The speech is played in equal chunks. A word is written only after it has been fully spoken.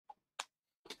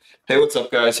Hey, what's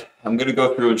up guys? I'm going to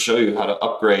go through and show you how to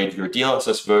upgrade your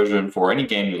DLSS version for any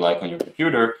game you like on your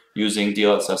computer using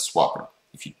DLSS Swapper.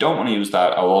 If you don't want to use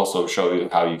that, I'll also show you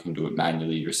how you can do it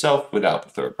manually yourself without the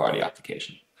third-party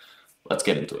application. Let's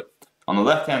get into it. On the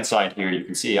left-hand side here, you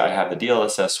can see I have the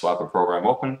DLSS Swapper program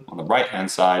open. On the right-hand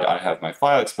side, I have my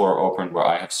File Explorer open where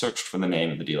I have searched for the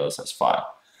name of the DLSS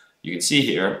file. You can see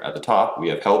here at the top, we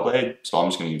have Hellblade, so I'm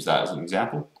just going to use that as an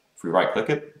example. If we right-click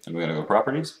it, and we're going to go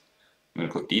Properties, I'm going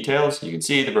to click Details. You can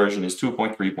see the version is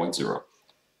 2.3.0.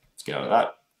 Let's get out of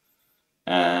that.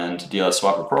 And DLSS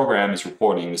Swapper program is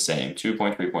reporting the same,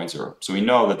 2.3.0. So we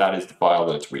know that that is the file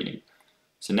that it's reading.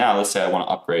 So now let's say I want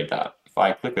to upgrade that. If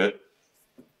I click it,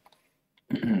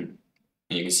 and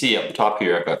you can see up the top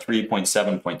here, I've got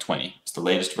 3.7.20. It's the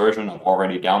latest version. I've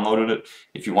already downloaded it.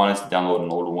 If you wanted to download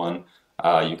an older one,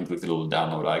 you can click the little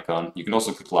download icon. You can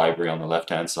also click Library on the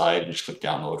left-hand side and just click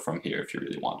Download from here if you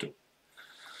really want to.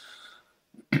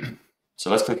 So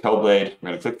let's click Hellblade, we're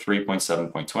going to click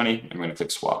 3.7.20, and we're going to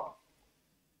click Swap.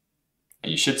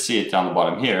 And you should see it down the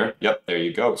bottom here. Yep, there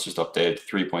you go. It's just updated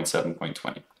to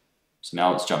 3.7.20. So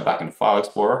now let's jump back into File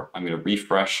Explorer. I'm going to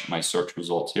refresh my search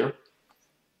results here.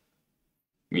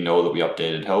 We know that we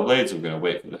updated Hellblade, so we're going to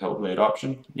wait for the Hellblade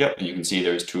option. Yep, and you can see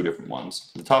there's two different ones.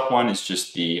 The top one is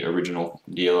just the original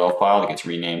DLL file that gets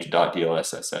renamed to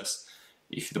 .dlsss.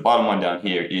 If the bottom one down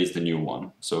here is the new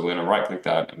one. So we're going to right click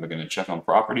that and we're going to check on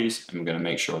properties and we're going to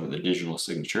make sure that the digital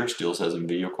signature still says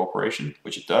NVIDIA Corporation,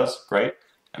 which it does, great.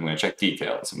 I'm going to check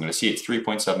details. I'm going to see it's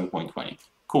 3.7.20.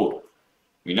 Cool.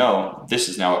 We know this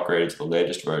is now upgraded to the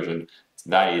latest version. It's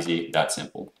that easy, that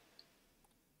simple.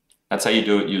 That's how you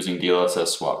do it using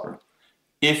DLSS Swapper.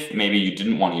 If maybe you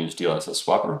didn't want to use DLSS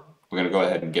Swapper, we're going to go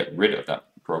ahead and get rid of that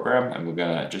program and we're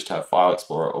going to just have File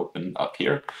Explorer open up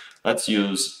here. Let's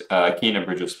use Kena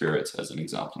Bridge of Spirits as an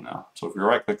example now. So if we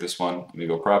right click this one and we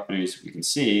go Properties, we can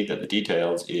see that the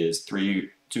details is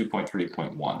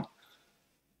 2.3.1.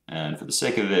 And for the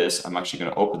sake of this, I'm actually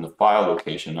going to open the file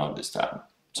location of this tab.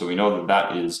 So we know that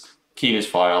that is Kena's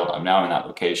file. I'm now in that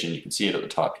location. You can see it at the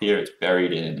top here. It's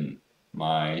buried in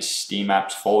my Steam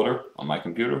Apps folder on my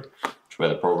computer, which is where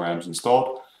the program's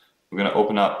installed. We're going to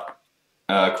open up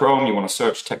Chrome. You want to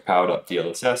search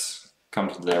techpower.dlss. Come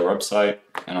to their website,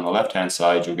 and on the left-hand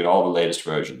side, you'll get all the latest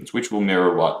versions, which will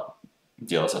mirror what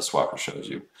DLSS Swapper shows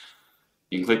you.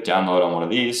 You can click download on one of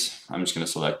these. I'm just going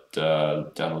to select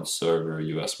download server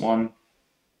US1.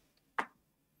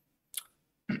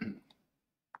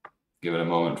 Give it a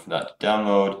moment for that to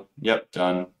download. Yep,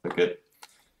 done. Click it.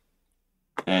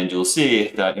 And you'll see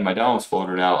that in my downloads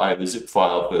folder now, I have a zip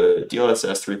file for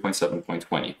DLSS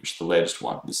 3.7.20, which is the latest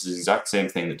one. This is the exact same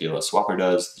thing that DLSS Swapper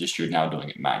does, just you're now doing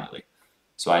it manually.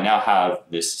 So I now have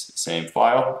this same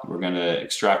file. We're going to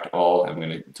extract all, and we're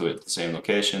going to do it at the same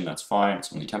location. That's fine.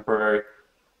 It's only temporary.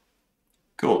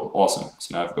 Cool. Awesome.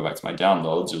 So now if I go back to my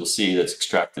downloads, you'll see that's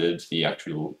extracted the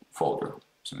actual folder.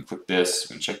 So I'm going to click this. I'm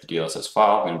going to check the DLSS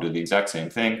file. I'm going to do the exact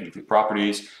same thing. I'm going to click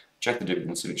Properties. Check the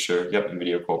digital signature. Yep,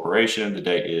 NVIDIA Corporation. The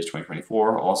date is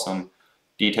 2024. Awesome.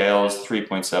 Details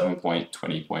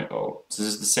 3.7.20.0. This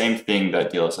is the same thing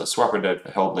that DLSS Swapper did for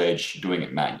Hellblade, doing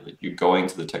it manually. You're going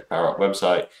to the TechPower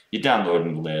website, you're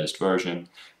downloading the latest version,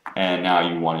 and now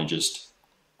you want to just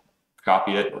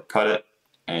copy it or cut it,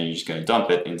 and you're just going to dump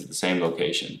it into the same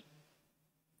location.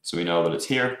 So we know that it's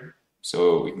here,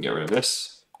 so we can get rid of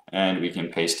this, and we can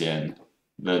paste in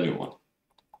the new one.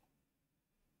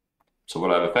 So what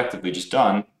I've effectively just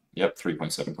done, yep,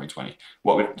 3.7.20.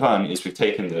 What we've done is we've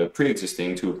taken the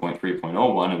pre-existing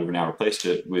 2.3.01 and we've now replaced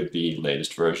it with the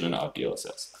latest version of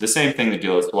DLSS. The same thing that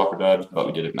DLSS Swapper did, but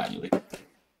we did it manually.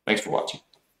 Thanks for watching.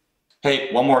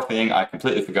 Hey, one more thing I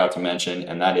completely forgot to mention,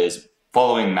 and that is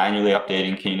following manually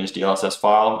updating Kena's DLSS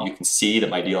file, you can see that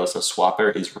my DLSS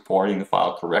Swapper is reporting the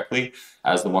file correctly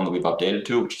as the one that we've updated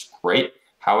to, which is great.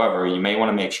 However, you may want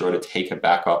to make sure to take a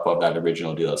backup of that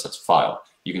original DLSS file.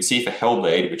 You can see for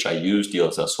Hellblade, which I used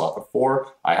DLSS Swapper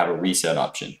for, I have a reset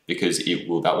option because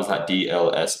that was that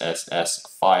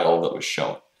DLSS file that was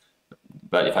shown.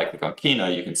 But if I click on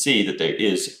Kena, you can see that there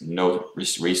is no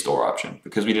restore option.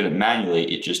 Because we did it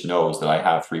manually, it just knows that I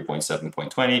have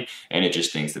 3.7.20 and it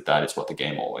just thinks that that is what the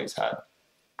game always had.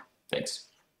 Thanks.